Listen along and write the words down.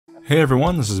Hey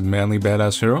everyone, this is Manly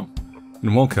Badass Hero,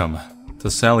 and welcome to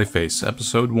Sal'y Face,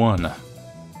 Episode 1.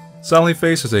 Sal'y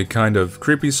Face is a kind of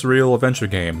creepy, surreal adventure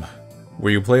game,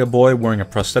 where you play a boy wearing a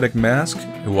prosthetic mask,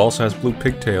 who also has blue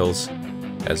pigtails,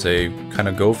 as they kind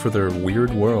of go for their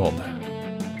weird world.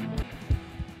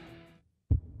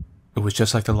 It was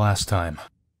just like the last time.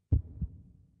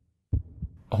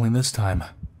 Only this time,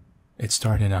 it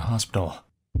started in a hospital.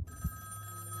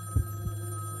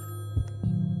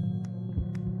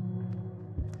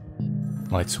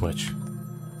 Light switch.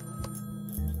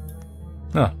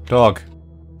 Ah, dog.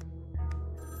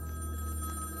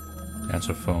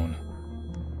 Answer phone.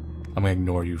 I'm gonna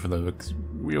ignore you for the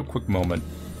real quick moment.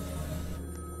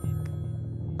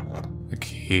 The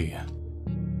key.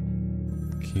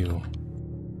 Q.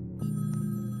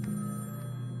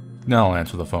 Now I'll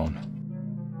answer the phone.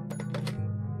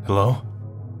 Hello?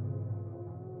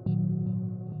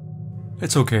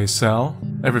 It's okay, Sal.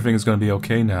 Everything's gonna be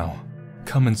okay now.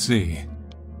 Come and see.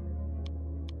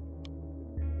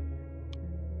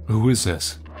 Who is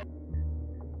this?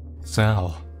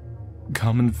 Sal,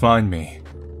 come and find me.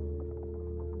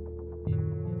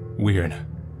 Weird.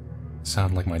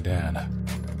 Sound like my dad.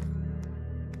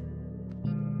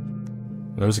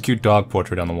 There's a cute dog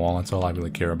portrait on the wall, that's all I really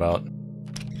care about.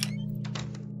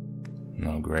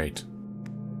 Oh, great.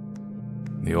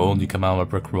 The old you come out of a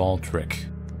brick wall trick.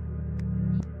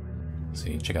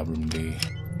 See, check out room D.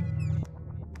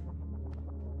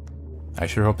 I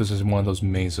sure hope this isn't one of those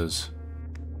mazes.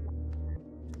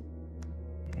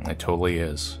 It totally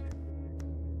is.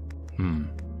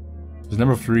 There's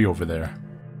number 3 over there.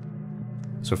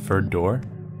 Is a third door?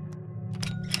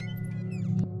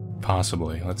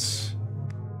 Possibly. Let's...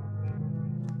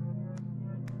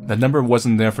 That number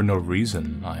wasn't there for no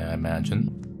reason, I imagine.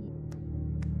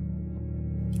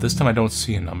 This time I don't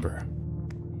see a number.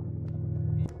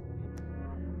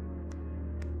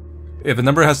 If the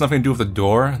number has nothing to do with the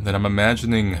door, then I'm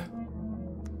imagining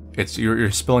it's you're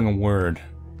spelling a word.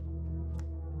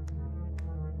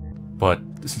 But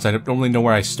since I don't really know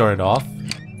where I started off,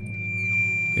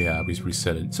 yeah, we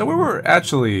reset it. So we were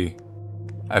actually,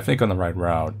 I think, on the right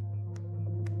route.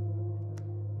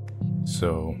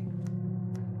 So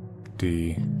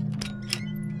D.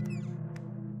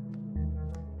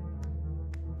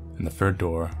 And the third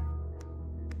door.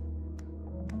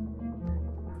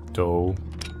 Do.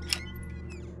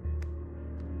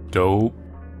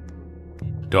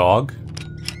 Dog?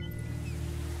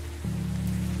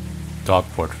 Dog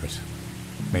portrait.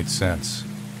 Made sense.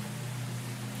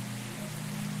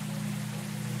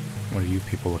 What are you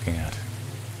people looking at?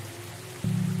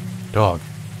 Dog.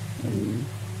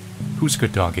 Who's a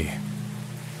good doggy?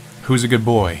 Who's a good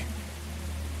boy?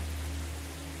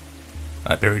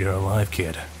 I buried her alive,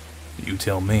 kid. You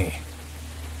tell me.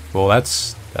 Well,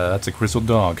 that's a grizzled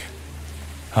dog.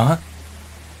 Huh?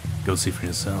 Go see for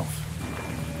yourself.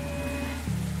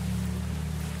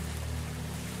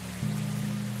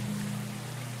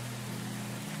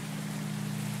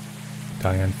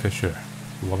 Diane Fisher,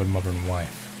 beloved mother and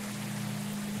wife.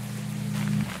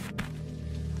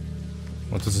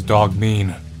 What does a dog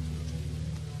mean?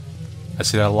 I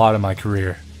say that a lot in my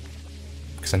career,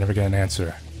 because I never get an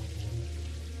answer.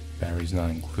 Barry's not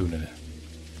included.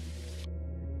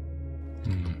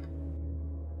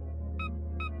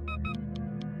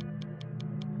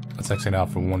 Let's exit out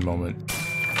for one moment.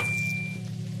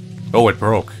 Oh, it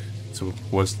broke. So it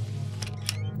was...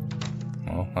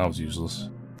 Well, that was useless.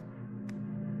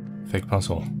 Fake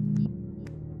puzzle.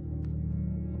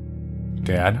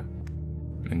 Dad?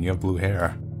 And you have blue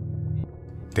hair.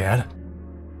 Dad?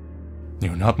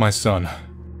 You're not my son.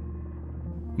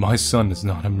 My son is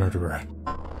not a murderer.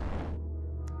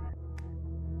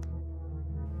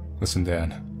 Listen,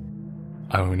 Dad.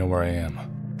 I don't even know where I am.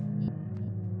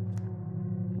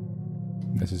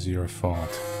 This is your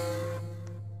fault.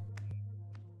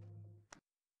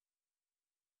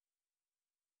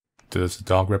 Does the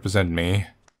dog represent me?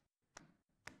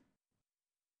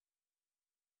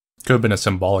 Could have been a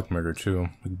symbolic murder, too.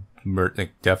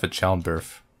 Like death at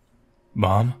childbirth.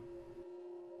 Mom?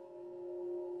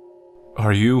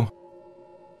 Are you...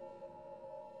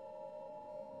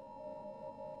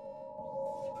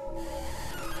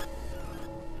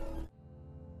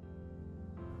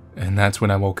 And that's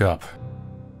when I woke up.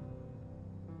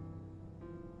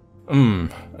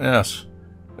 Yes.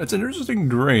 It's an interesting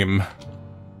dream.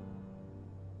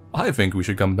 I think we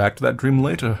should come back to that dream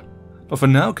later. But for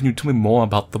now, can you tell me more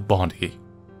about the body?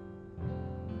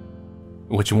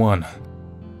 Which one?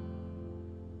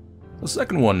 The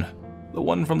second one. The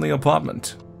one from the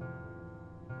apartment.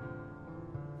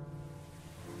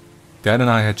 Dad and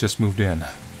I had just moved in. I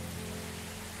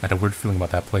had a weird feeling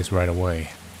about that place right away.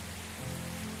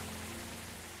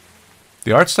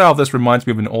 The art style of this reminds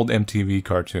me of an old MTV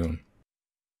cartoon.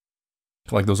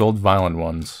 Like those old violent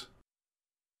ones.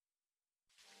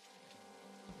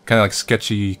 Kind of like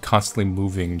sketchy, constantly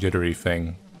moving, jittery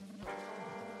thing.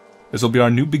 This will be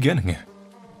our new beginning.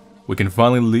 We can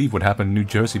finally leave what happened in New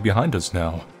Jersey behind us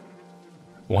now.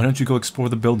 Why don't you go explore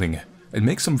the building and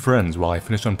make some friends while I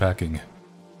finish unpacking?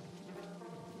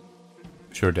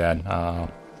 Sure, Dad.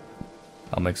 I'll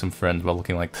make some friends while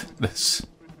looking like this.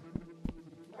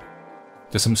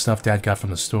 Just some stuff Dad got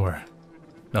from the store.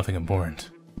 Nothing important.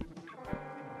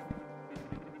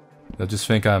 They'll just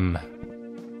think I'm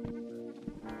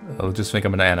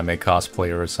an anime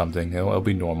cosplayer or something. It'll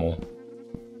be normal.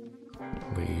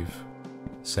 Leave.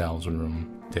 Sal's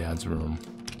room. Dad's room.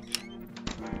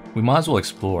 We might as well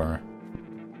explore.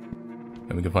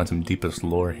 And we can find some deepest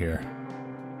lore here.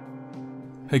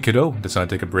 Hey kiddo, decide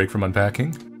to take a break from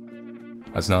unpacking?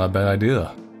 That's not a bad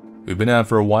idea. We've been at it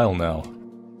for a while now.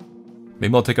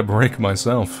 Maybe I'll take a break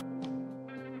myself.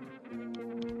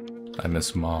 I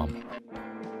miss Mom.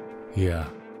 Yeah.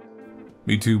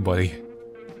 Me too, buddy.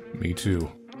 Me too.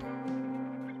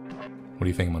 What do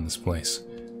you think about this place?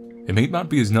 It may not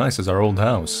be as nice as our old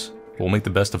house, but we'll make the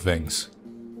best of things.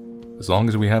 As long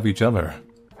as we have each other,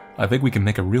 I think we can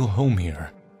make a real home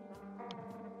here.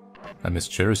 I miss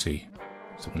Jersey.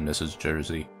 Someone misses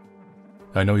Jersey.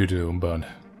 I know you do, but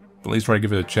at least try to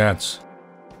give it a chance.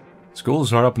 School will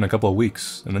start up in a couple of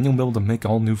weeks, and then you'll be able to make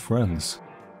all new friends.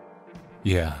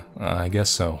 Yeah, I guess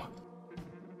so.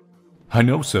 I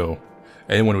know so.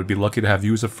 Anyone would be lucky to have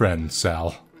you as a friend,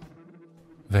 Sal.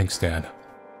 Thanks, Dad.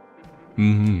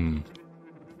 Trying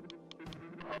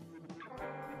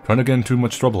to get in too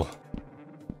much trouble.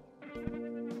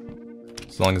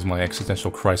 As long as my existential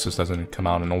crisis doesn't come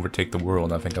out and overtake the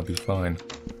world, I think I'll be fine.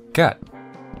 Cat!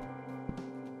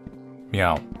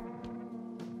 Meow.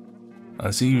 I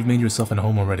see you've made yourself at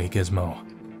home already, Gizmo.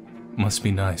 Must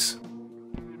be nice.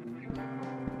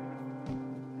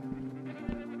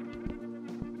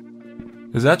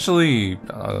 It's actually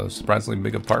a surprisingly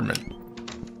big apartment.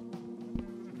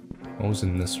 What was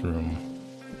in this room?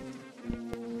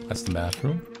 That's the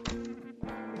bathroom?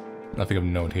 Nothing of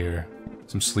note here.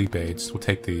 Some sleep aids. We'll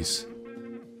take these.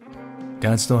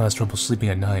 Dad still has trouble sleeping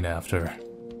at night after.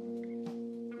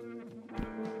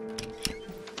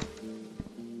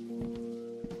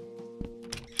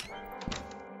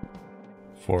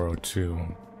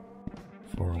 .402.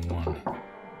 401.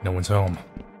 No one's home.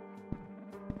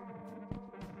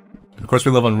 Of course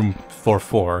we live on room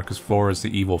 44, because 4 is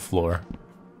the evil floor.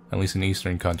 At least in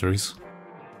Eastern countries.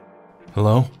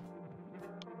 Hello?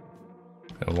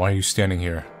 Why are you standing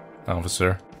here,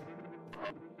 officer?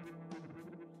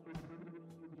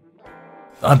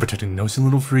 I'm protecting nosy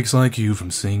little freaks like you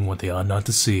from seeing what they ought not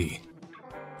to see.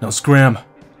 Now scram!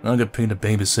 I'll get paid to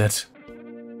babysit.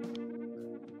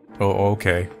 Oh,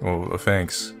 okay. Oh,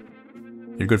 thanks.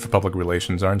 You're good for public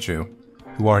relations, aren't you?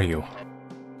 Who are you?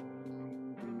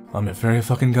 I'm your fairy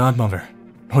fucking godmother.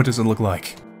 What does it look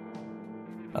like?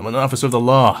 I'm an officer of the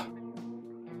law.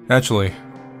 Actually,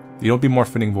 you don't be more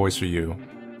fitting voice for you.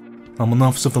 I'm an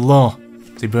officer of the law,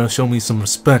 so you better show me some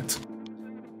respect.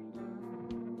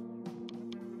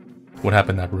 What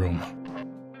happened in that room?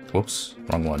 Whoops,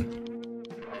 wrong one.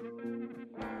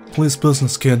 Police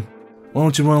business, kid. Why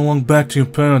don't you run along back to your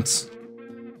parents?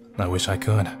 I wish I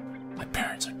could. My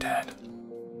parents are dead.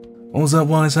 What was that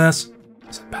wise ass?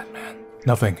 I said Batman.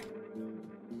 Nothing.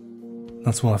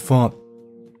 That's what I thought.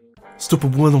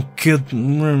 Stupid little kid.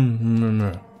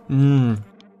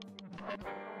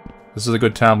 This is a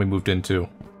good town we moved into.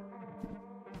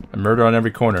 A murder on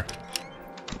every corner.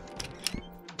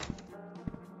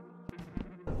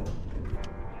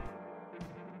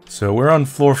 So we're on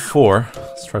floor 4.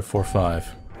 Let's try floor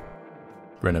 5.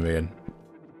 Renovated.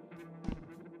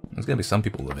 There's gotta be some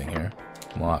people living here.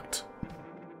 Locked.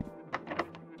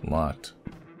 Locked.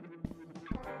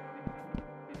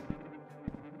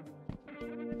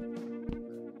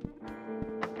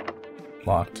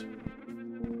 Locked.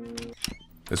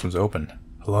 This one's open.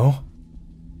 Hello?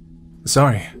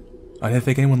 Sorry, I didn't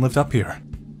think anyone lived up here.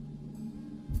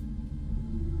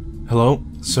 Hello,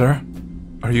 sir?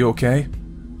 Are you okay?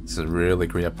 This is a really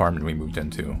great apartment we moved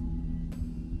into.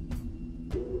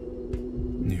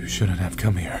 You shouldn't have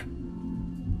come here.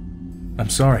 I'm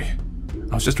sorry.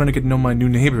 I was just trying to get to know my new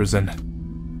neighbors and...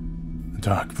 a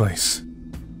dark place.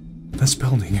 This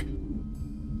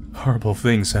building. Horrible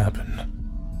things happen.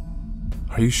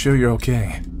 Are you sure you're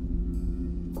okay?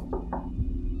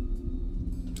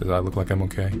 Does I look like I'm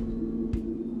okay?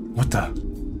 What the?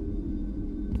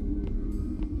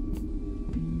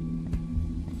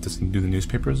 Does he do the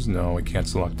newspapers? No, I can't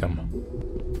select them.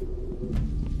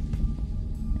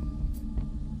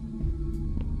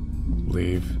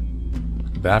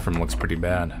 Leave. The bathroom looks pretty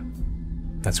bad.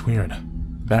 That's weird.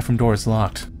 The bathroom door is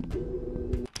locked.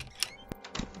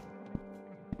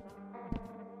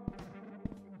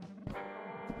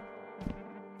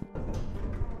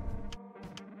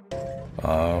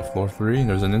 Floor 3.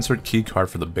 There's an insert key card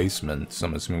for the basement, so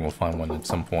I'm assuming we'll find one at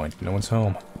some point. No one's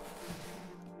home.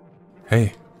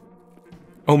 Hey.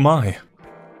 Oh my.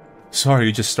 Sorry,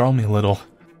 you just startled me a little.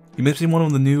 You must be one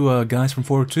of the new guys from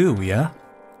 402, yeah?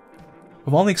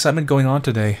 With all the excitement going on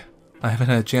today, I haven't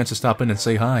had a chance to stop in and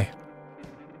say hi.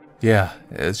 Yeah,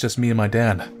 it's just me and my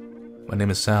dad. My name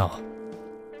is Sal.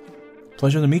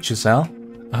 Pleasure to meet you, Sal.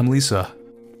 I'm Lisa.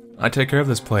 I take care of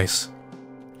this place.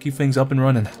 Keep things up and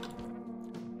running.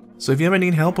 So if you ever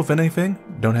need help with anything,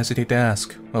 don't hesitate to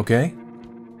ask, okay?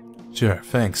 Sure,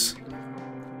 thanks.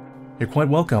 You're quite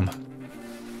welcome.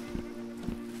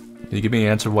 Can you give me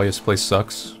an answer why this place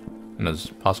sucks and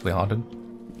is possibly haunted?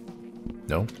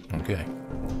 No? Okay.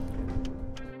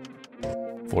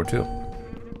 4-2.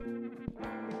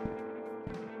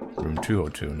 Room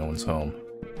 202, no one's home.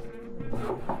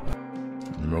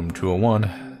 Room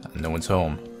 201, no one's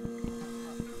home.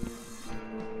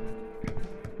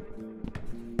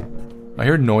 I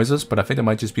heard noises, but I think it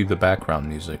might just be the background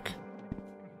music.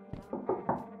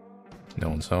 No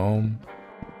one's home.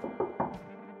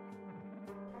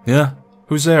 Yeah?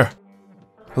 Who's there?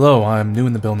 Hello, I'm new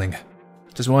in the building.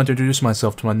 Just wanted to introduce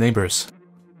myself to my neighbors.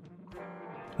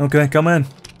 Okay, come in.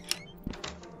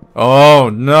 Oh,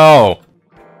 no!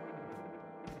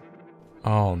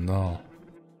 Oh, no.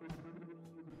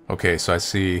 Okay, so I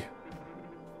see...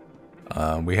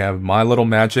 we have My Little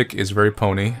Magic is very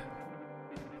pony.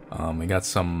 We got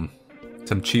some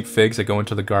cheap figs that go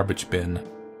into the garbage bin.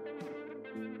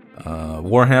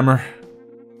 Warhammer.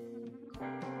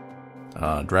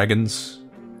 Dragons.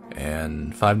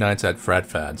 And Five Nights at Frat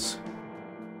Fads.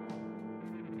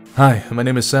 Hi, my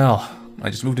name is Sal. I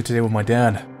just moved in today with my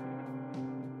dad.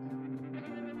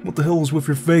 What the hell was with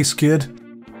your face, kid?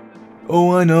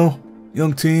 Oh, I know.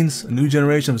 Young teens, a new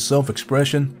generation of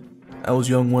self-expression. I was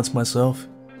young once myself.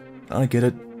 I get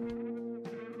it.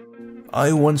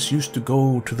 I once used to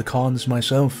go to the cons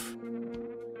myself.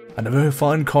 And a very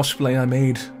fine cosplay I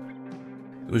made.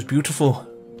 It was beautiful.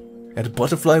 It had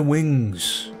butterfly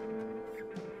wings.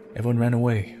 Everyone ran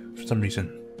away, for some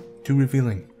reason. Too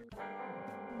revealing.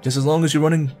 Just as long as you're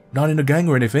running, not in a gang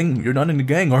or anything. You're not in a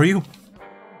gang, are you?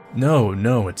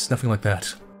 No, it's nothing like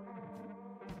that.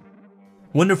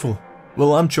 Wonderful.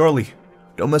 Well, I'm Charlie.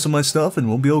 Don't mess with my stuff and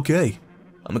we'll be okay.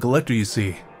 I'm a collector, you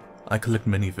see. I collect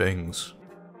many things.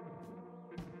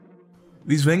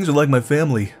 These things are like my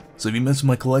family, so if you mess with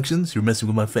my collections, you're messing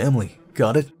with my family.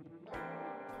 Got it?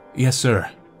 Yes, sir.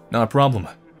 Not a problem.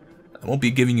 I won't be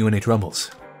giving you any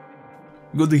troubles.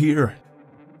 Good to hear.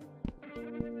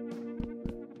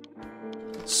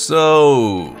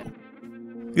 So...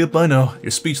 Yep, I know.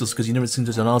 You're speechless because you never seen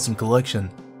such an awesome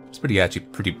collection. It's actually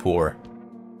pretty poor.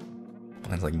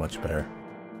 Mine's like much better.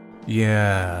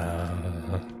 Yeah...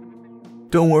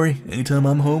 Don't worry, anytime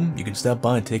I'm home, you can stop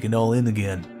by and take it all in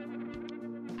again.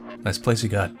 Nice place you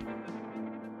got.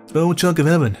 Oh, chunk of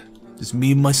heaven. Just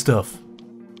me and my stuff.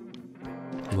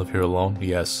 You live here alone?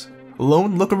 Yes.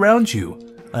 Alone? Look around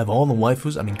you. I have all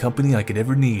the company I could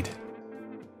ever need.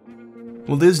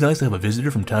 Well, it is nice to have a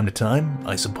visitor from time to time,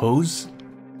 I suppose.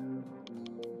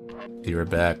 Be right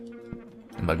back.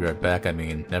 And by be right back, I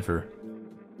mean never.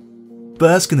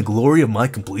 Bask in the glory of my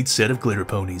complete set of glitter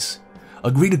ponies. A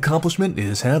great accomplishment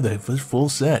is have the full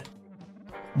set.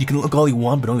 You can look all you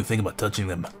want, but only think about touching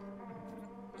them.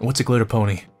 What's a glitter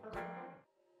pony?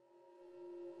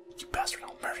 You bastard,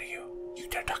 I'll murder you. You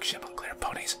dare talk shit about glitter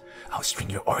ponies. I'll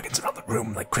string your organs around the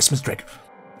room like Christmas drink.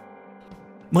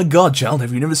 My god, child,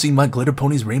 have you never seen My Glitter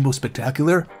Ponies Rainbow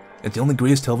Spectacular? It's the only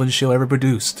greatest television show ever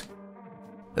produced.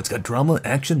 It's got drama,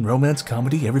 action, romance,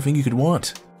 comedy, everything you could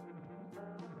want.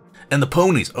 And the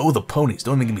ponies! Oh, the ponies!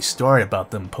 Don't even get me started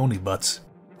about them pony butts.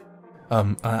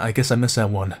 I guess I missed that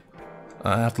one.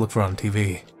 I have to look for it on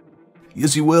TV.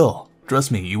 Yes, you will.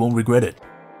 Trust me, you won't regret it.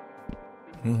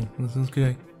 This is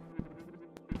okay.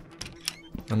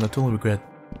 I'm gonna totally regret.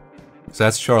 So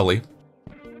that's Charlie.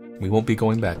 We won't be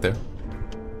going back there.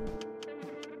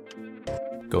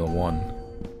 Go to 1.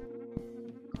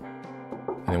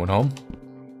 Anyone home?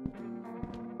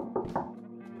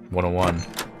 101.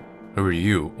 Who are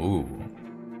you? Ooh.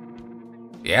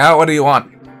 Yeah, what do you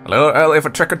want? A little early for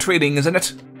trick-or-treating, isn't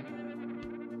it?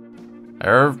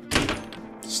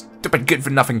 Stupid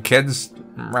good-for-nothing kids.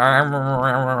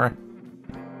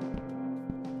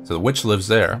 So the witch lives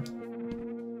there.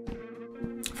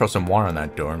 Throw some water on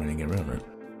that door and then get rid of her.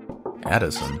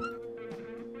 Addison.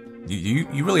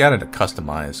 You really added a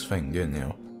customized thing, didn't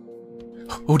you?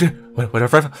 Oh dear,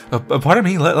 whatever. Pardon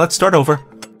me, let's start over.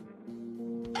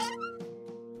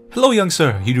 Hello, young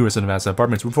sir. You do resident of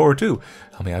Apartments, room 402.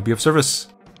 How may I be of service?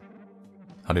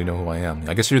 How do you know who I am?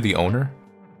 I guess you're the owner?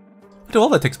 I do all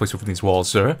that takes place within these walls,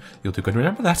 sir. You'll do good to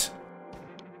remember that.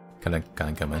 Can I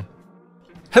come in?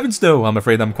 Heavens no, I'm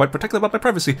afraid I'm quite protective about my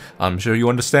privacy. I'm sure you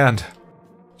understand.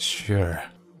 Sure.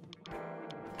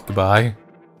 Goodbye.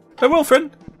 Farewell,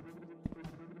 friend.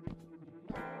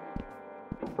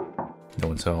 No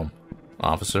one's home.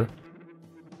 Officer?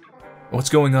 What's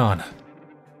going on?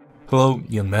 Hello,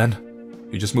 young man.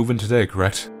 You just moved in today,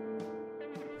 correct?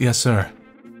 Yes, sir.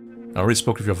 I already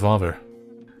spoke with your father.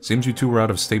 Seems you two were out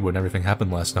of state when everything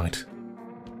happened last night.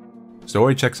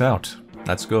 Story checks out.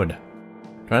 That's good.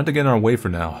 Try not to get in our way for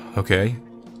now, okay?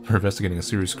 We're investigating a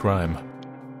serious crime.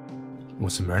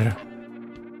 Was it murder?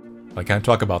 I can't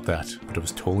talk about that, but it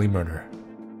was totally murder.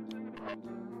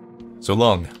 So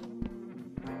long.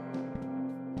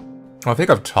 I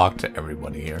think I've talked to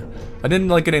everybody here. I didn't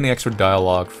get any extra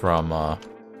dialogue from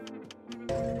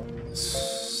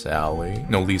Sal'y.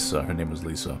 No, Lisa. Her name was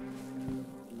Lisa.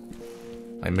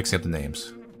 I'm mixing up the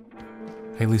names.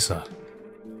 Hey, Lisa.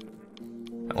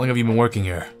 How long have you been working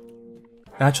here?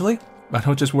 Actually, I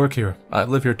don't just work here. I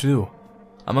live here too.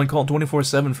 I'm on call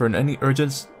 24/7 for any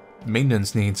urgent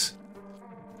maintenance needs.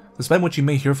 Despite what you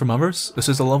may hear from others, this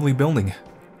is a lovely building.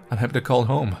 I'm happy to call it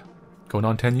home. Going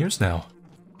on 10 years now.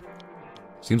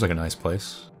 Seems like a nice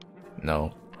place.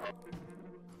 No.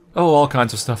 Oh, all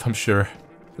kinds of stuff, I'm sure.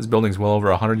 This building's well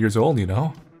over 100 years old, you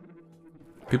know?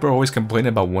 People are always complaining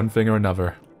about one thing or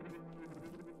another.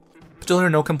 But you'll hear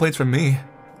no complaints from me.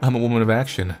 I'm a woman of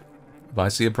action. If I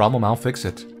see a problem, I'll fix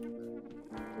it.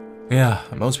 Yeah,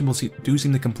 most people do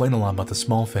seem to complain a lot about the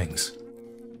small things.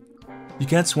 You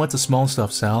can't sweat the small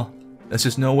stuff, Sal. That's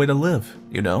just no way to live,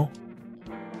 you know?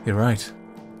 You're right.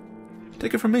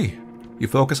 Take it from me. You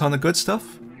focus on the good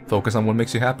stuff, focus on what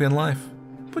makes you happy in life.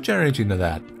 Put your energy into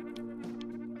that.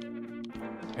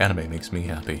 Anime makes me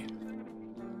happy.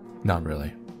 Not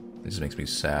really. It just makes me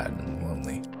sad and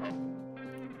lonely.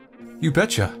 You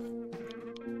betcha!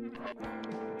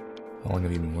 How long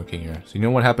have you been working here? So you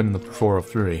know what happened in the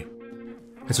 403.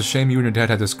 It's a shame you and your dad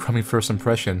had this crummy first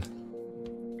impression.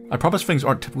 I promise things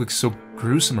aren't typically so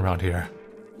gruesome around here.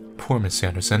 Poor Miss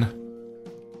Sanderson.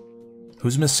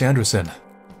 Who's Miss Sanderson?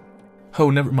 Oh,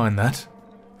 never mind that.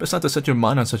 Best not to set your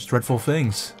mind on such dreadful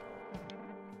things.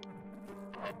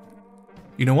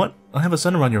 You know what? I have a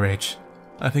son around your age.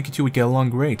 I think you two would get along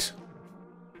great.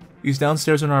 He's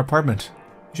downstairs in our apartment.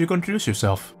 You should go introduce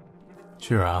yourself.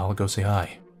 Sure, I'll go say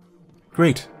hi.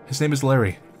 Great. His name is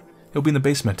Larry. He'll be in the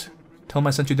basement. Tell him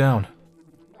I sent you down.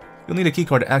 You'll need a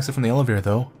keycard to exit from the elevator,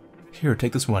 though. Here,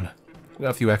 take this one. We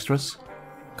got a few extras.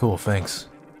 Cool, thanks.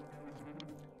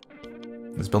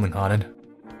 Is this building haunted?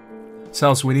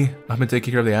 Sal, sweetie, I've been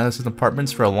taking care of the Addison's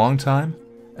apartments for a long time,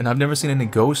 and I've never seen any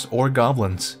ghosts or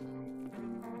goblins.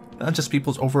 Not just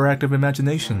people's overactive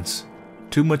imaginations.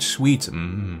 Too much sweets,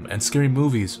 and scary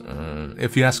movies,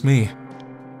 if you ask me.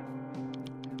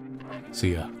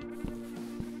 See ya.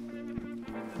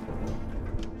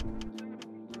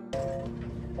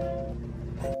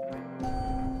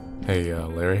 Hey,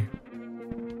 Larry.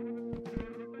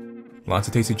 Lots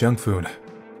of tasty junk food.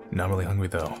 Not really hungry,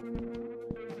 though.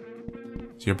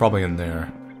 So you're probably in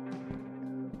there.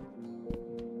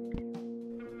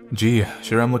 Gee,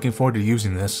 sure I'm looking forward to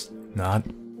using this. Not.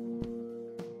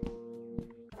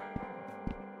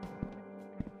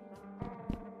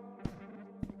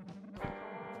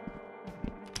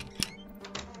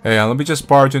 Hey, let me just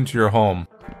barge into your home,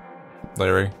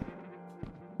 Larry.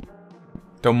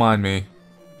 Don't mind me.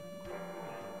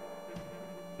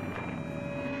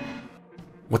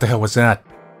 What the hell was that?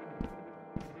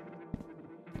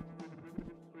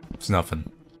 It's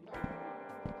nothing.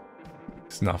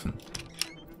 It's nothing.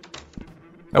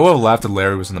 I would have laughed if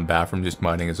Larry was in the bathroom just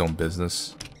minding his own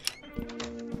business.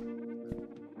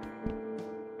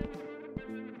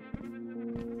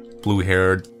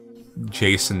 Blue-haired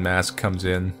Jason mask comes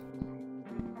in.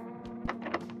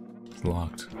 It's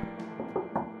locked.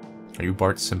 Are you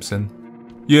Bart Simpson?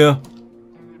 Yeah.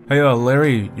 Hey,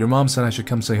 Larry, your mom said I should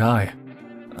come say hi.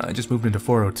 I just moved into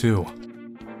 402.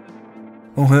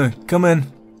 Oh, hey, come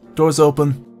in. Door's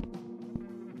open.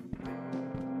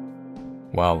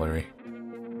 Wow, Larry.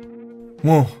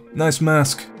 Whoa, nice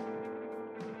mask.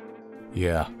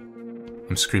 Yeah.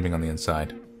 I'm screaming on the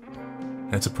inside.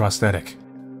 It's a prosthetic.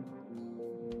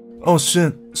 Oh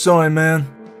shit, sorry man.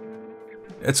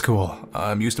 It's cool.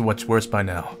 I'm used to what's worse by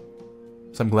now.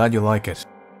 So I'm glad you like it.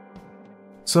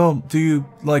 So, do you,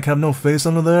 have no face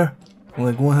under there?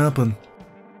 What happened?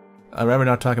 I'd rather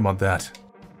not talk about that.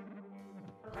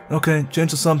 Okay,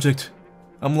 change the subject.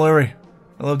 I'm Larry.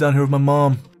 I live down here with my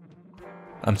mom.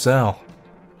 I'm Sal.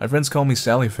 My friends call me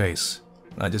Sal'y Face.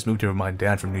 I just moved here with my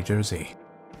dad from New Jersey.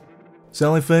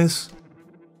 Sal'y Face?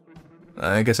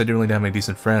 I guess I didn't really have any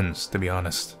decent friends, to be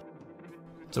honest.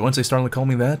 So once they started to call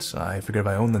me that, I figured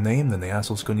if I owned the name, then the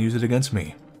assholes couldn't use it against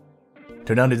me.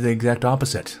 Turned out to do the exact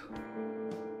opposite.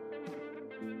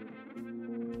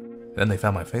 Then they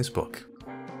found my Facebook.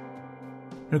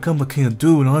 You're a complicated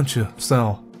dude, aren't you,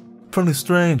 Sal? Pretty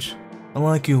strange. I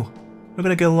like you. We're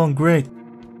gonna get along great.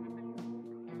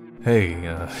 Hey,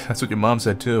 that's what your mom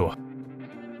said too.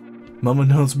 Mama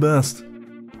knows best.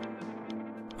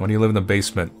 Why do you live in the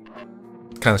basement?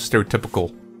 Kind of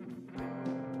stereotypical.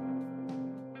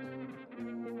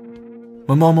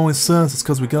 My mom always says it's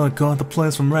because we gotta guard the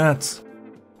place from rats.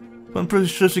 But I'm pretty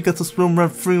sure she gets us room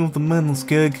rent free with the men's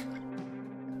gig.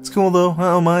 It's cool though, I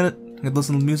don't mind it. I can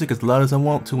listen to music as loud as I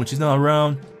want to when she's not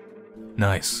around.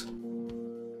 Nice.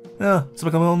 Yeah, it's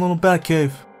like a little bat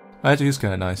cave. Actually, it's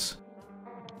kinda nice.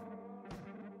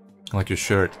 I like your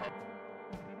shirt.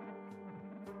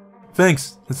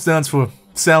 Thanks, it stands for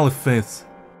Sal'y Face.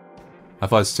 I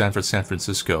thought it stood for San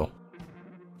Francisco.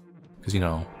 Because, you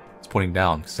know, it's pointing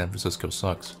down because San Francisco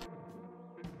sucks.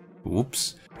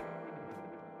 Oops.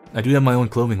 I do have my own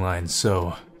clothing line,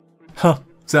 so... Huh,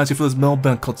 it's actually for this metal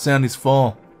band called Sandy's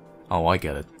Fall. Oh, I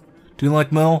get it. Do you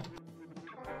like metal?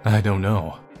 I don't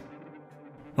know.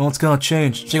 Oh, it's gonna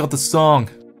change. Check out the song.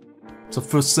 It's our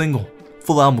first single.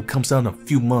 Full album comes out in a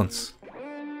few months.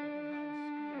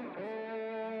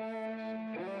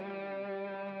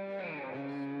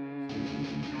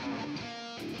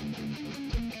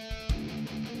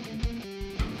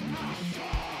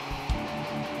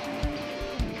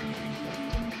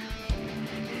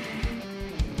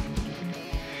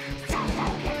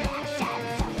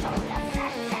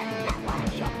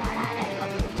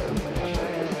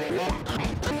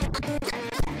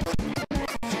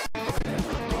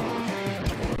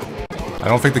 I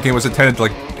don't think the game was intended to,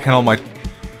 like, handle my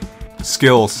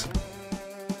skills.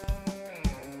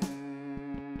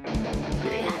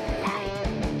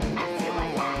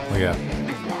 Oh, yeah.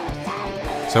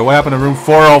 So what happened to room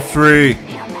 403?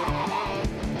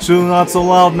 Shoo, not so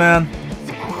loud, man.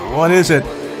 What is it?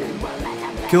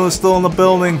 Killer's still in the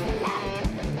building. How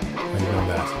are you doing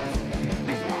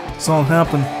that? Something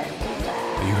happened.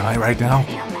 Are you high right now?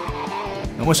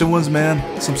 I wish it was,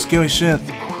 man. Some scary shit.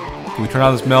 Can we turn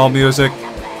on this metal music?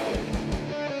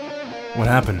 What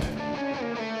happened?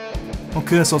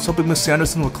 Okay, so I was helping Miss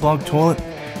Sanderson with a clogged toilet.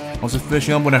 I was just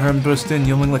finishing up when I heard him burst in,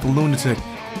 yelling like a lunatic.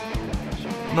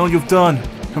 I know what you've done.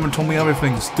 Herman told me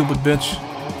everything, you stupid bitch.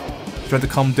 I tried to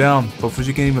calm him down, but before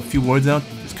she getting even a few words out,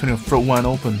 just cutting her throat wide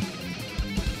open.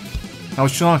 I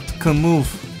was shocked, couldn't move.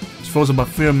 I was frozen by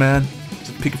fear, man.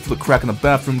 Just peeking through the crack in the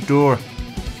bathroom door.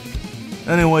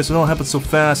 Anyways, it all happened so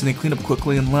fast, and he cleaned up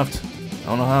quickly and left. I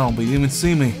don't know how, but he didn't even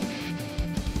see me.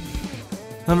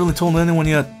 I haven't really told anyone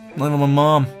yet, not even my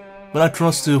mom, but I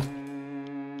trust you.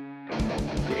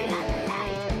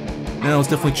 Yeah, it was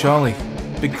definitely Charlie.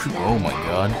 Big creep. Oh my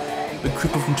god. Big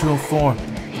creeper from 204.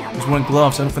 He was wearing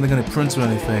gloves, I don't think they got any prints or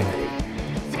anything.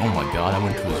 Oh my god, I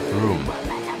went to his room.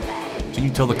 Didn't you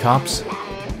tell the cops?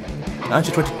 I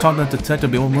actually tried to talk to that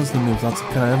detective, but he won't listen to me without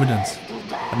some kind of evidence.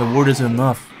 And the word isn't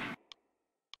enough.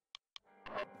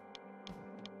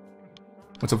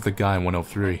 What's up with the guy in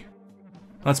 103?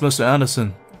 That's Mr.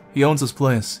 Anderson. He owns this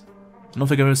place. I don't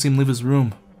think I've ever seen him leave his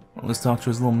room. Or at least talk to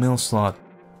his little mail slot.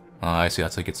 Oh, I see.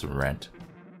 That's how he gets some rent.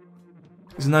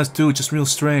 He's a nice dude, just real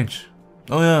strange.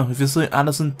 Oh yeah, if you say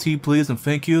Anderson tea please and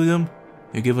thank you to him,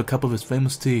 you give a cup of his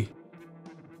famous tea.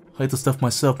 I hate the stuff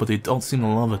myself, but they don't seem to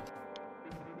love it.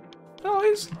 Oh,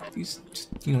 he's just,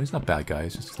 you know, he's not a bad guy.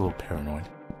 He's just a little paranoid.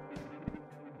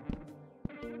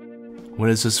 What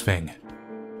is this thing?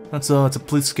 It's a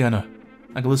police scanner.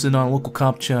 I can listen on a local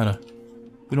cop chatter.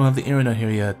 We don't have the internet here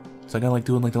yet, so I gotta like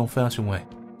doing like the old-fashioned way.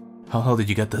 How the hell did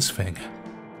you get this thing?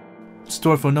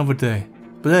 Store for another day.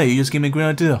 But hey, you just gave me a great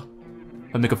idea.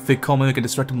 If I make a fake call, maybe I can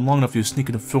distract him long enough for you to sneak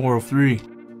into 403.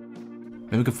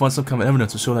 Maybe we can find some kind of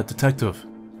evidence to show that detective.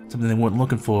 Something they weren't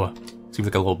looking for. Seems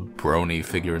like a little brony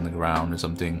figure in the ground or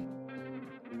something.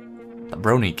 A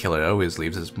brony killer always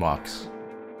leaves his marks.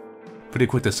 Pretty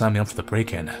quick to sign me up for the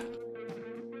break-in.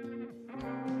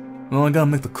 Well, I gotta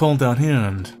make the call down here,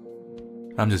 and...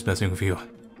 I'm just messing with you.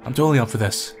 I'm totally up for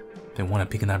this. Didn't want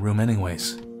to peek in that room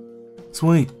anyways.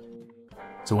 Sweet.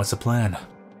 So what's the plan?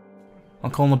 I'll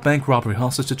call in a bank robbery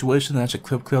hostage situation and actually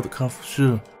clear out the car for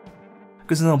sure.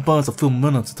 Guess in that buzz a few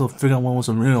minutes until I figure out what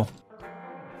wasn't real.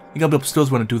 You gotta be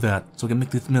upstairs when I do that, so I can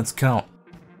make these minutes count.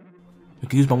 You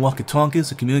can use my walkie-talkies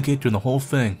to communicate during the whole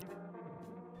thing.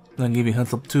 Then I can give you a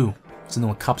heads up too, so you know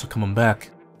when cops are coming back.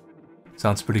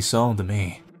 Sounds pretty solid to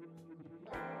me.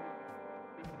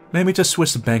 Maybe just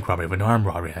switch the bank robbery with an armed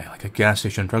robbery, like a gas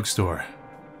station or drugstore.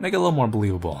 Make it a little more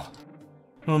believable.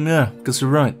 Yeah, guess you're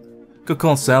right. Good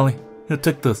call, Sal'y. Here,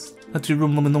 take this. Head to your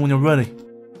room, let me know when you're ready.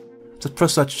 Just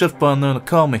press that shift button there to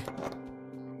call me.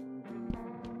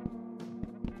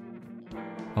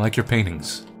 I like your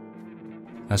paintings.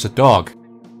 As a dog.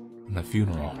 And a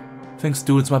funeral. Thanks,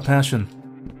 dude, it's my passion.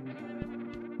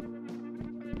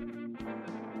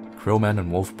 Crowman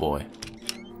and Wolf Boy.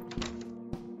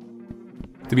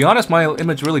 To be honest, my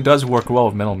image really does work well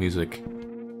with metal music.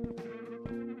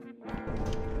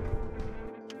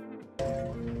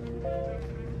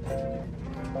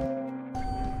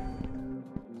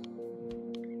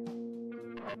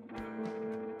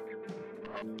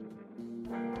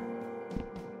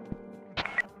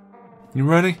 You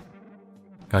ready?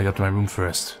 Gotta get up to my room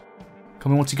first.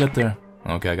 Come in once you get there.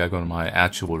 Okay, I gotta go to my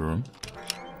actual room.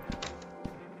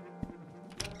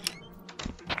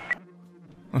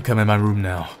 Okay, I'm in my room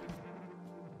now.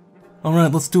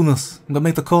 Alright, let's do this. I'm gonna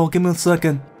make the call. Give me a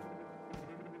second.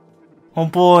 Oh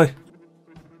boy.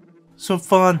 So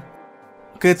fun.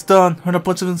 Okay, it's done. Heard a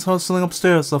bunch of us hustling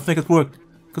upstairs, so I think it worked.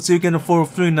 Can see you again at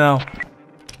 403 now.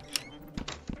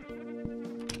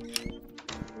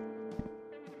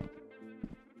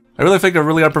 I really think they're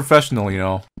really unprofessional, you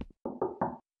know.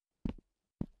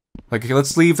 Like,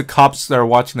 let's leave the cops that are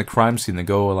watching the crime scene and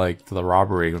go, like, to the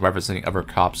robbery, representing other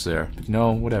cops there. But, you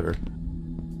know, whatever.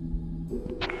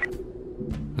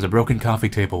 There's a broken coffee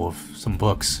table with some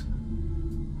books.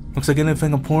 Looks like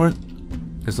anything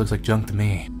important? This looks like junk to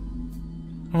me.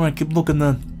 Alright, keep looking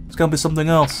then. It's gotta be something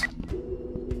else.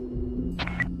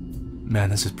 Man,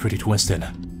 this is pretty twisted.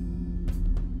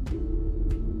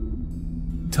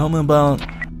 Tell me about...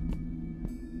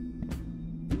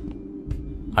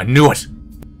 I knew it!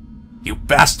 You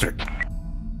bastard!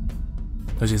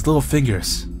 There's these little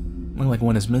figures. Look like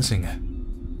one is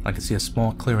missing. I can see a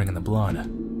small clearing in the blood.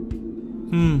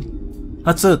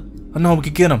 That's it. I know we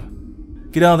can get him.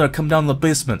 Get out of there, come down to the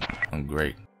basement. Oh,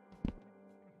 great.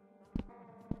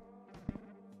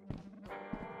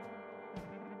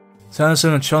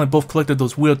 Sanderson and Charlie both collected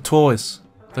those weird toys.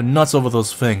 They're nuts over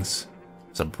those things.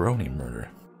 It's a brony murder.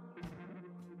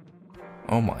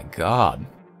 Oh my god.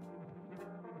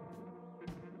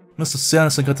 Mr.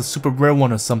 Sanderson got the super rare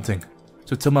one or something,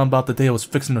 so tell me about the day I was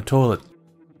fixing the toilet.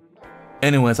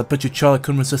 Anyways, I bet you Charlie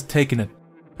couldn't resist taking it.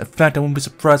 In fact, I wouldn't be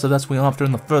surprised if that's what he offered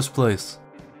in the first place.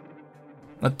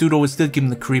 That dude always did give me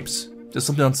the creeps. There's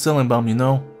something unsettling about him, you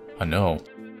know? I know.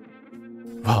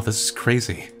 Wow, this is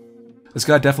crazy. This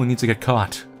guy definitely needs to get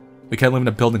caught. We can't live in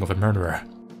a building with a murderer.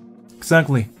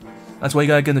 Exactly. That's why you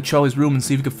gotta get into Charlie's room and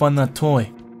see if you can find that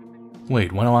toy.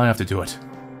 Wait, why do I have to do it?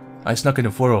 I snuck into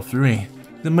 403.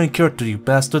 The main character, you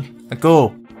bastard. Now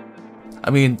go. I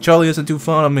mean, Charlie isn't too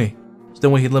fond of me. So then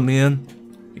when he let me in,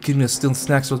 he gave me a stealing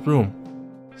snacks to his room.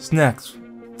 Snacks.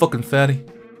 Fucking fatty.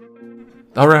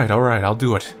 Alright, I'll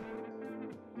do it.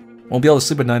 Won't be able to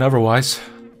sleep at night otherwise.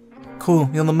 Cool,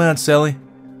 you're the man, Sal'y.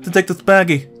 To take this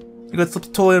baggie. You gotta slip the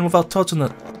toy in without touching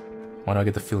it. Why do I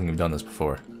get the feeling you've done this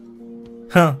before?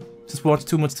 Huh, just watched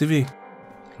too much TV.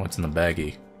 What's in the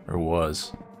baggie? Or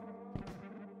was?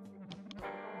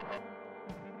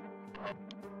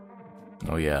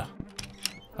 Oh yeah.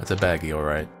 That's a baggie,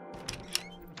 alright.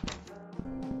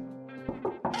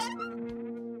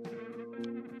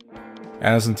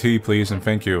 Addison tea, please, and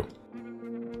thank you.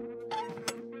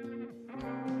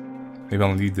 Maybe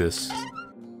I'll need this.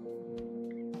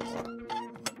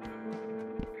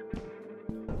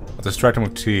 I'll distract him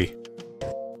with tea.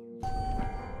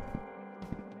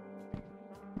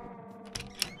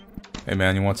 Hey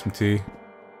man, you want some tea?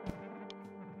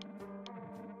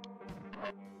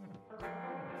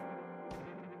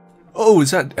 Oh,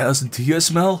 is that Addison tea I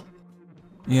smell?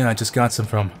 Yeah, I just got some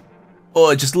from... Oh,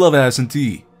 I just love Addison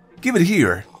tea. Give it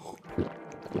here.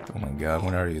 Oh my god,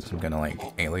 what are you? Some kind of like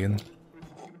alien?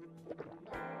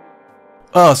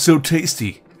 Oh, so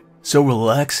tasty. So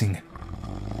relaxing.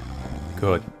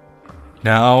 Good.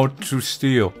 Now to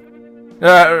steal.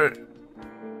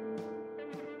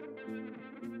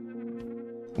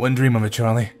 One dream of it,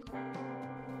 Charlie.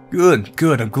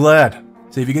 Good, I'm glad.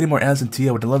 So if you get any more Addison tea,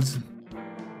 I would love to...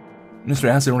 Mr.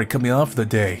 Addison already cut me off for the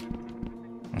day.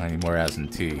 I need more Addison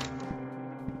tea.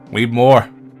 We need more.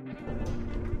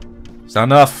 It's not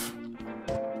enough.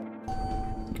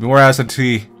 Give me more Addison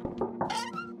tea.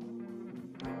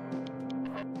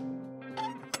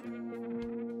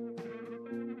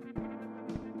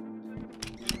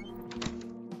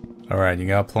 Alright, you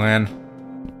got a plan?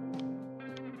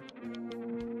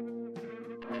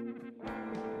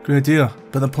 Good idea.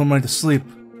 Better put him right to sleep.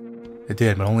 It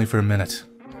did, but only for a minute.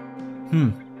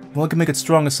 Well, I can make it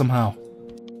stronger somehow.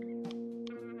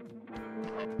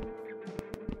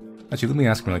 Actually, let me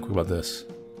ask him really quick about this.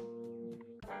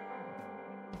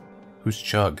 Who's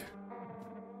Chug?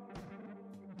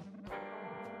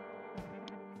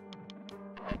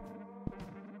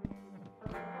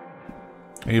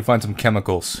 I need to find some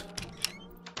chemicals.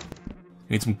 I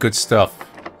need some good stuff.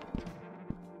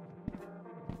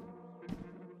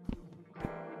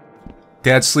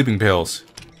 Dad's sleeping pills.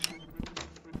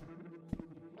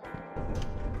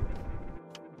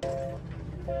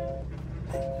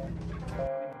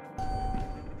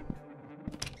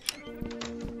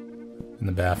 In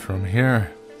the bathroom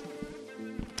here.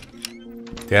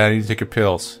 Dad, I need to take your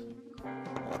pills.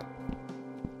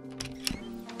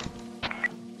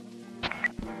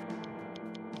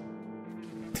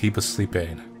 Tiba sleep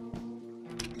aid.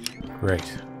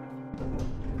 Great.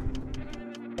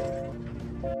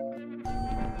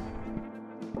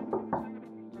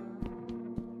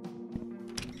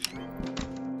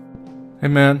 Hey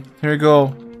man, here you go.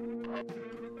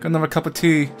 Got another cup of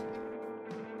tea.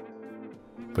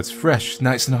 But it's fresh,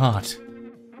 nice and hot.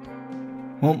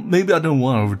 Well, maybe I don't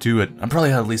want to overdo it. I probably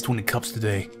had at least 20 cups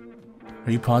today.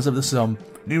 Are you positive this is a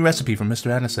new recipe from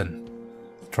Mr. Anderson?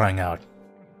 Trying out.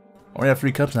 Already have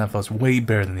 3 cups and that feels way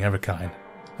better than the other kind.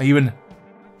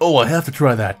 Oh, I have to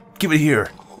try that. Give it here.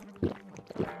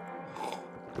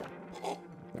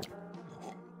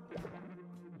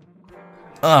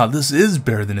 Ah, this is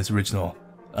better than its original.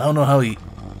 I don't know how he...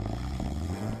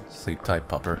 Sleep tight,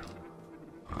 pupper.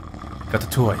 Got the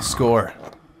toy. Score.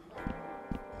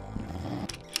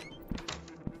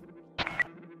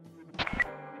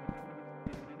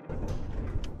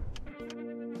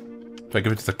 Do I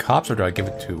give it to the cops or do I give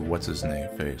it to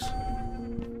what's-his-name face?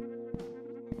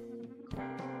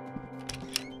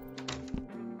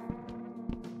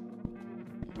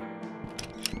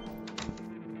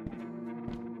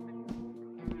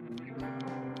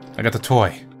 I got the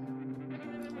toy.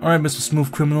 Alright, Mr.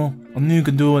 Smooth Criminal. I knew you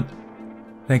could do it.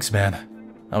 Thanks, man.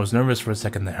 I was nervous for a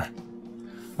second there.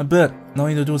 I bet. Now all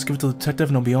you need to do is give it to the detective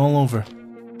and it'll be all over.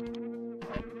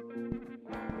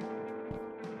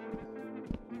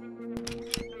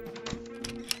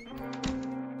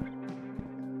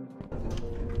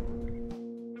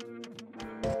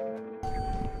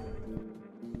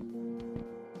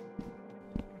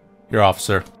 Your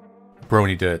officer.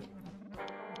 Brony did it.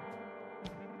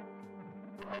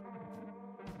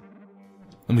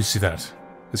 Let me see that.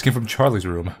 This came from Charlie's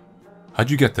room. How'd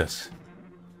you get this?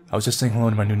 I was just saying hello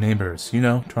to my new neighbors, you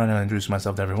know, trying to introduce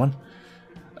myself to everyone.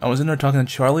 I was in there talking to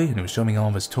Charlie, and he was showing me all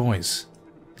of his toys.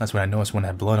 That's when I noticed one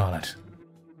had blood on it.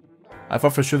 I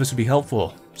thought for sure this would be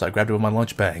helpful, so I grabbed it with my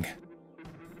lunch bag.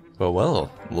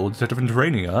 Well, a little detective in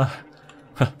training, huh?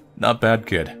 Not bad,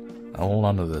 kid. I'll hold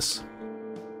on to this.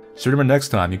 So remember next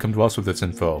time you come to us with this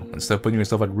info, instead of putting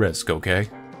yourself at risk, okay?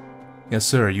 Yes,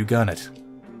 sir, you got it.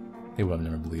 They will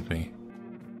never believe me.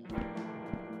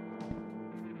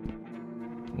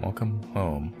 Welcome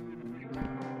home.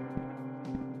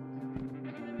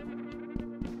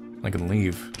 I can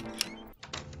leave.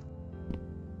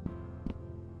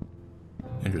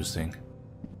 Interesting.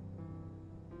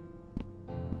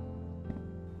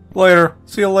 Later.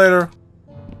 See you later.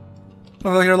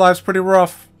 Looks like your life's pretty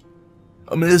rough.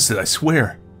 I'm innocent, I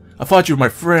swear. I thought you were my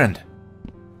friend.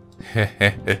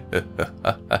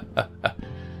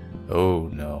 Oh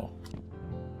no.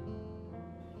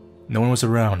 No one was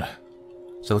around,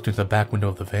 so I looked into the back window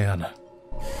of the van.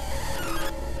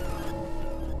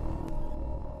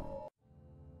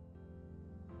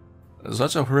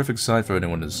 Such a horrific sight for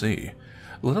anyone to see,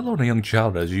 let alone a young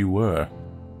child as you were.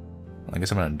 I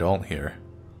guess I'm an adult here.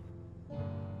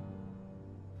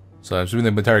 So I'm assuming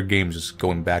the entire game is just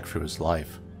going back through his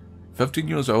life. 15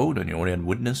 years old and you already had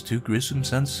witnessed 2 gruesome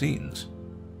scenes.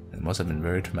 It must have been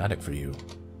very traumatic for you.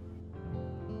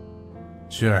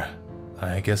 Sure,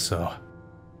 I guess so.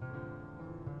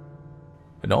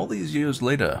 And all these years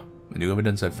later, new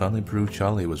evidence had finally proved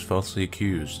Charlie was falsely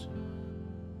accused.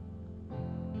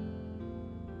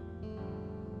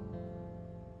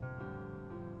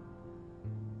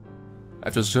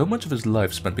 After so much of his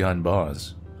life spent behind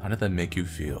bars, how did that make you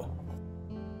feel?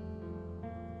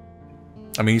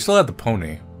 I mean, he still had the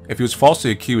pony. If he was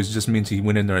falsely accused, it just means he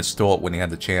went in there and stole it when he had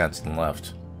the chance and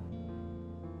left.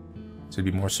 So it'd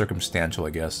be more circumstantial, I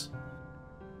guess.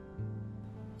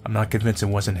 I'm not convinced it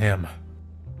wasn't him.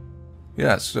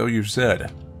 Yeah, so you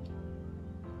said.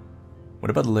 What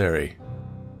about Larry?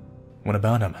 What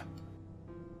about him?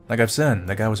 Like I've said,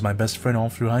 that guy was my best friend all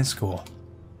through high school.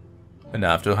 And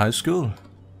after high school?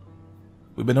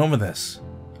 We've been over this.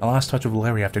 I lost touch with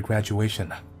Larry after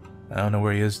graduation. I don't know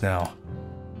where he is now.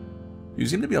 You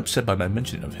seem to be upset by my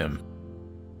mention of him.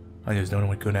 I just don't know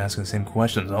what good asking the same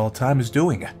questions all the time is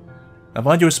doing. I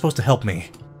thought you were supposed to help me.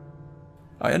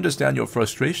 I understand your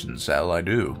frustration, Sal, I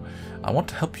do. I want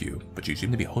to help you, but you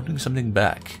seem to be holding something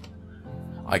back.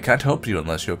 I can't help you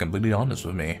unless you're completely honest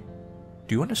with me.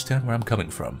 Do you understand where I'm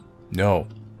coming from? No.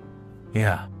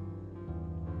 Yeah.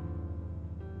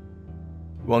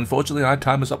 Well, unfortunately, our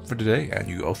time is up for today, and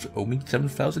you also owe me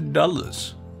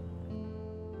 $7,000.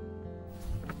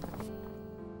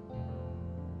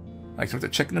 I expect a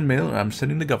check in the mail, and I'm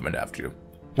sending the government after you.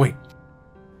 Wait.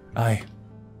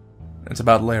 It's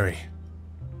about Larry.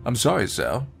 I'm sorry,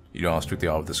 Sal. You know how strictly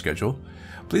are with the schedule.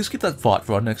 Please keep that thought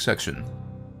for our next section.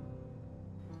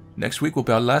 Next week will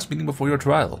be our last meeting before your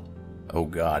trial. Oh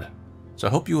God. So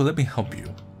I hope you will let me help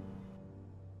you.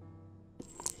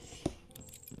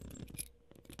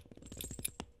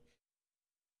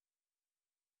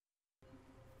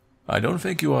 I don't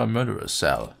think you are a murderer,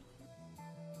 Sal.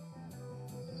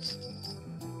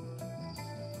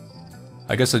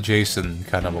 I guess a Jason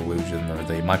kind of illusion, or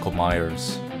the Michael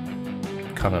Myers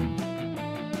kind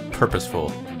of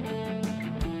purposeful.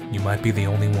 You might be the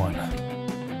only one.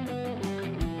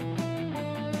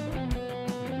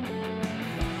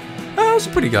 It's a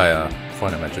pretty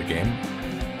fun adventure game.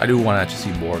 I do want to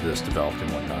actually see more of this developed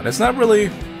and whatnot. It's not really,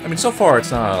 I mean, so far it's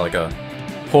not like a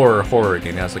horror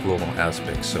game. It has like little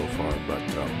aspects so far, but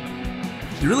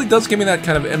it really does give me that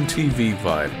kind of MTV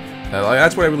vibe.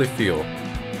 That's what I really feel.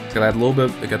 It's got a little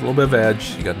bit of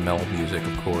edge. You got mellow music,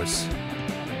 of course.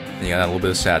 And you got a little bit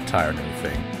of satire and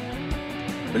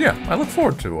everything. But yeah, I look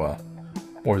forward to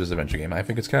more of this adventure game. I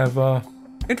think it's kind of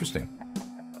interesting.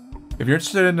 If you're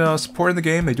interested in supporting the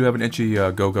game, they do have an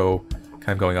Go kind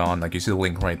of going on. Like, you see the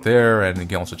link right there, and you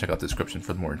can also check out the description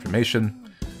for more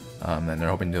information. And they're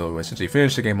hoping to essentially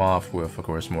finish the game off with, of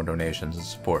course, more donations and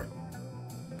support.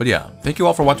 But yeah, thank you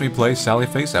all for watching me play Sal'y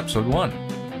Face Episode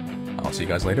 1. I'll see you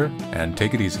guys later, and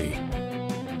take it easy.